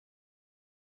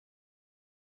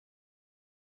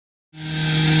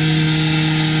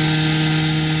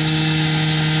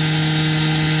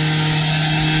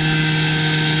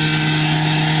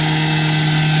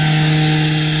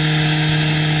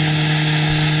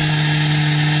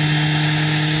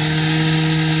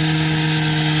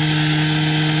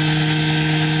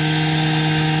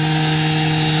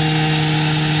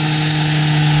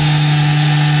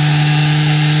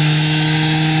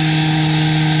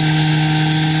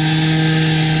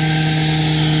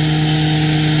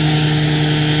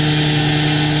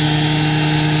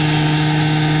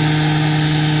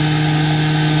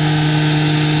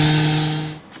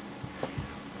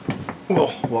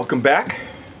Welcome back.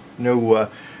 No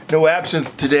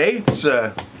absinthe today. It's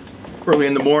early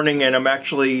in the morning, and I'm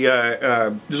actually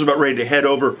just about ready to head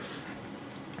over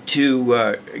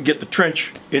to get the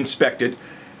trench inspected.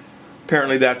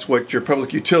 Apparently, that's what your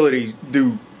public utilities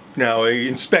do now: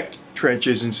 inspect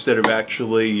trenches instead of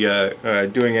actually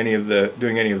doing any of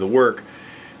the work.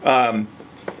 That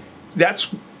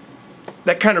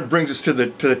kind of brings us to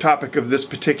the topic of this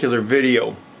particular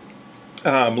video.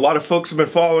 A lot of folks have been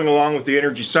following along with the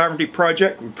Energy Sovereignty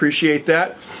Project. We appreciate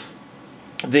that.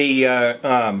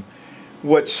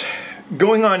 What's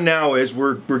going on now is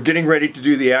we're getting ready to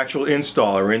do the actual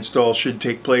install. Our install should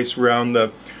take place around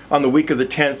on the week of the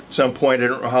 10th at some point. I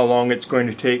don't know how long it's going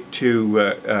to take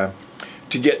to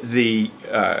get the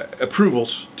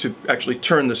approvals to actually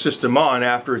turn the system on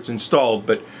after it's installed,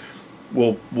 but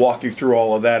we'll walk you through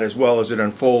all of that as well as it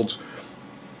unfolds.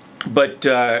 But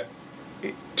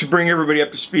to bring everybody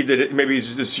up to speed, that maybe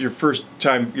this is your first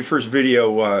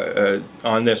video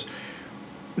on this,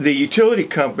 the utility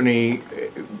company,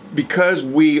 because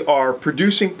we are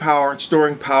producing power and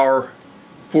storing power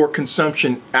for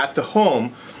consumption at the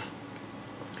home,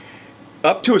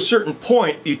 up to a certain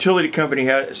point, the utility company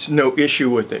has no issue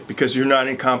with it because you're not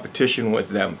in competition with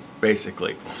them,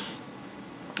 basically.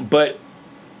 But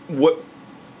what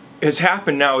has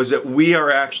happened now is that we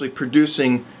are actually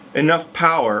producing enough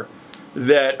power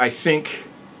that I think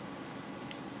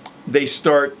they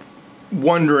start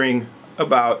wondering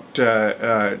about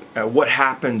what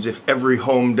happens if every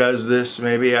home does this.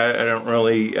 Maybe I don't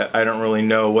really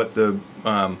know what the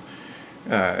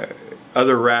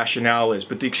other rationale is,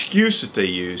 but the excuse that they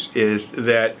use is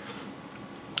that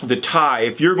the tie,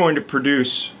 if you're going to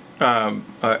produce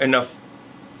enough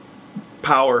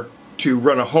power to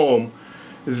run a home,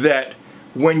 that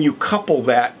when you couple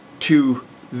that to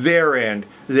their end,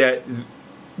 that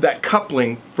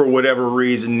coupling for whatever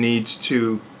reason needs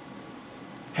to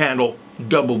handle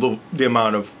double the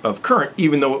amount of current,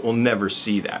 even though it will never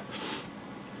see that.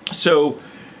 So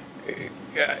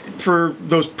for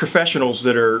those professionals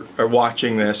that are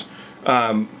watching this,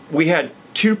 we had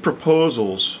two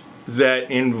proposals that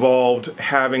involved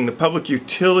having the public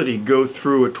utility go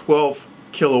through a 12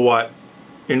 kilowatt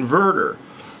inverter,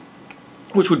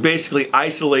 which would basically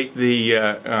isolate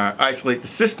the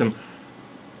system,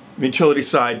 the utility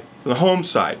side, the home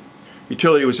side.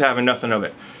 Utility was having nothing of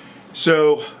it.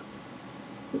 So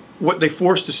what they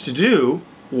forced us to do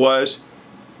was,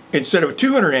 instead of a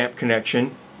 200 amp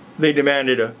connection, they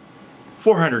demanded a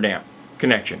 400 amp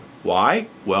connection. Why?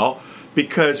 Well,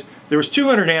 because there was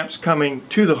 200 amps coming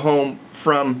to the home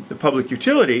from the public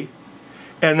utility,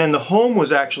 and then the home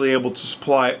was actually able to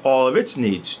supply all of its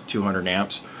needs, 200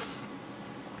 amps.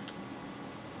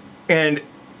 And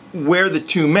where the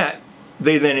two met,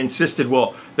 they then insisted,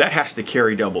 well, that has to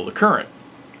carry double the current.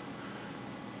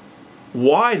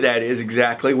 Why that is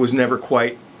exactly was never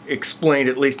quite explained,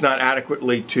 at least not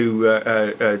adequately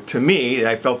to me.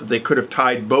 I felt that they could have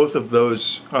tied both of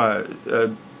those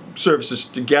services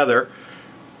together,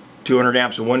 200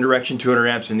 amps in one direction, 200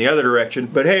 amps in the other direction,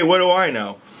 but hey, what do I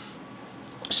know?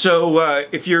 So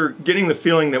if you're getting the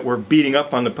feeling that we're beating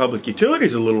up on the public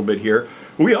utilities a little bit here,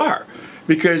 we are.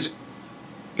 Because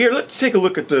here, let's take a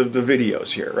look at the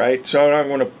videos here, right? So I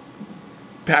want to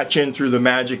patch in through the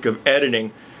magic of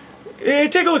editing.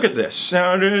 Take a look at this.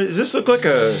 Now, does this look like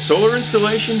a solar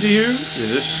installation to you?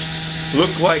 Does this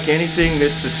look like anything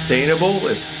that's sustainable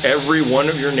if every one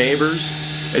of your neighbors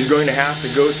is going to have to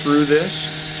go through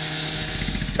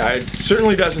this? It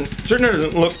certainly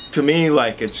doesn't look to me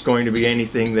like it's going to be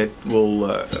anything that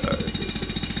will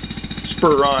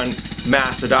spur on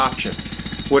mass adoption.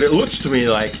 What it looks to me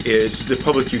like is the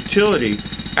public utility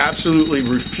absolutely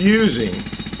refusing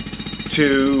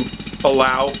to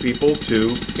allow people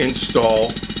to install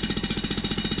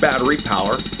battery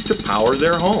power to power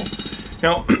their home.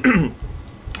 Now,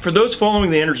 for those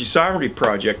following the Energy Sovereignty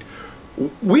Project,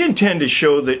 we intend to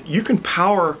show that you can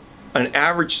power an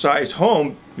average size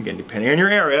home, again, depending on your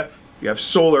area. If you have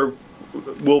solar,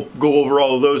 we'll go over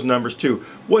all of those numbers too.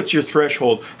 What's your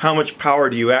threshold? How much power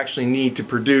do you actually need to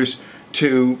produce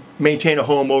to maintain a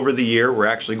home over the year? We're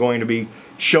actually going to be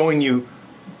showing you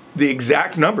the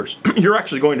exact numbers. You're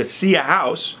actually going to see a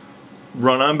house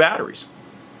run on batteries.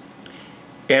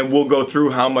 And we'll go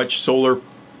through how much solar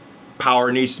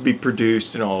power needs to be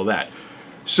produced and all of that.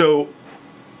 So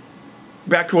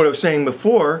back to what I was saying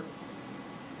before,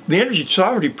 the Energy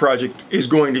Sovereignty Project is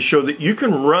going to show that you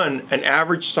can run an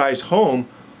average size home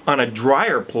on a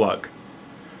dryer plug.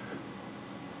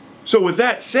 So with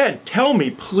that said, tell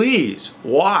me please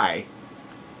why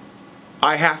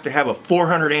I have to have a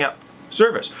 400 amp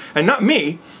service. And not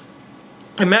me.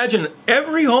 Imagine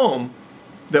every home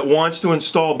that wants to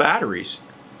install batteries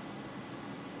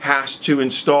has to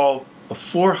install a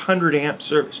 400 amp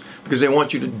service because they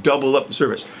want you to double up the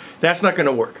service. That's not going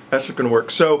to work. That's not going to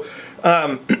work. So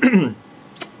I'm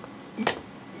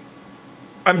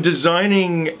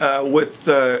designing with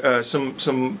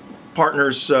some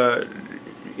partners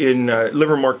in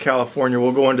Livermore, California.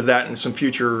 We'll go into that in some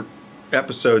future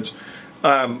episodes.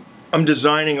 I'm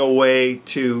designing a way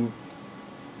to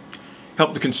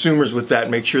help the consumers with that,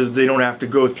 make sure that they don't have to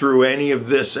go through any of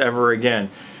this ever again.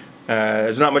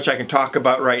 There's not much I can talk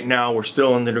about right now. We're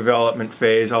still in the development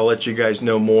phase. I'll let you guys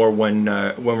know more when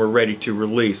we're ready to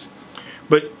release.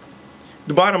 But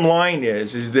the bottom line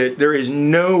is that there is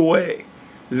no way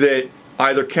that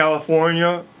either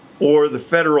California or the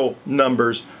federal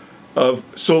numbers of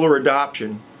solar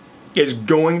adoption is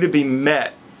going to be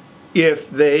met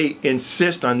if they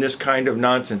insist on this kind of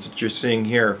nonsense that you're seeing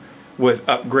here with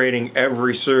upgrading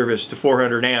every service to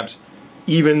 400 amps,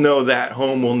 even though that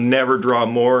home will never draw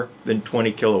more than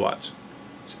 20 kilowatts.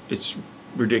 It's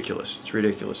ridiculous. It's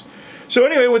ridiculous. So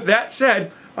anyway, with that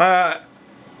said, I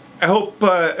hope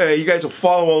you guys will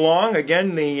follow along.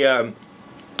 Again, the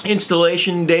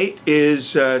installation date is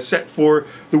set for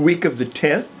the week of the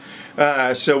 10th.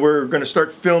 So we're going to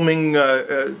start filming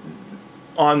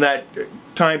on that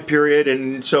time period,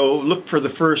 and so look for the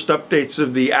first updates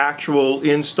of the actual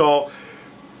install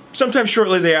sometime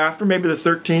shortly thereafter, maybe the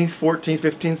 13th, 14th,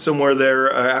 15th, somewhere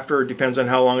there after. It depends on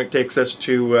how long it takes us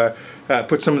to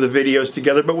put some of the videos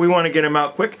together, but we want to get them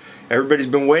out quick. Everybody's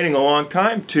been waiting a long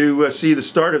time to see the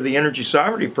start of the energy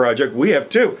sovereignty project. We have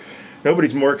too.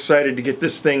 Nobody's more excited to get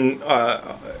this thing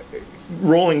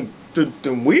rolling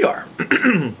than we are.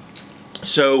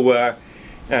 So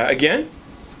again,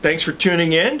 thanks for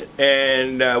tuning in,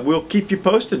 and we'll keep you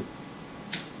posted.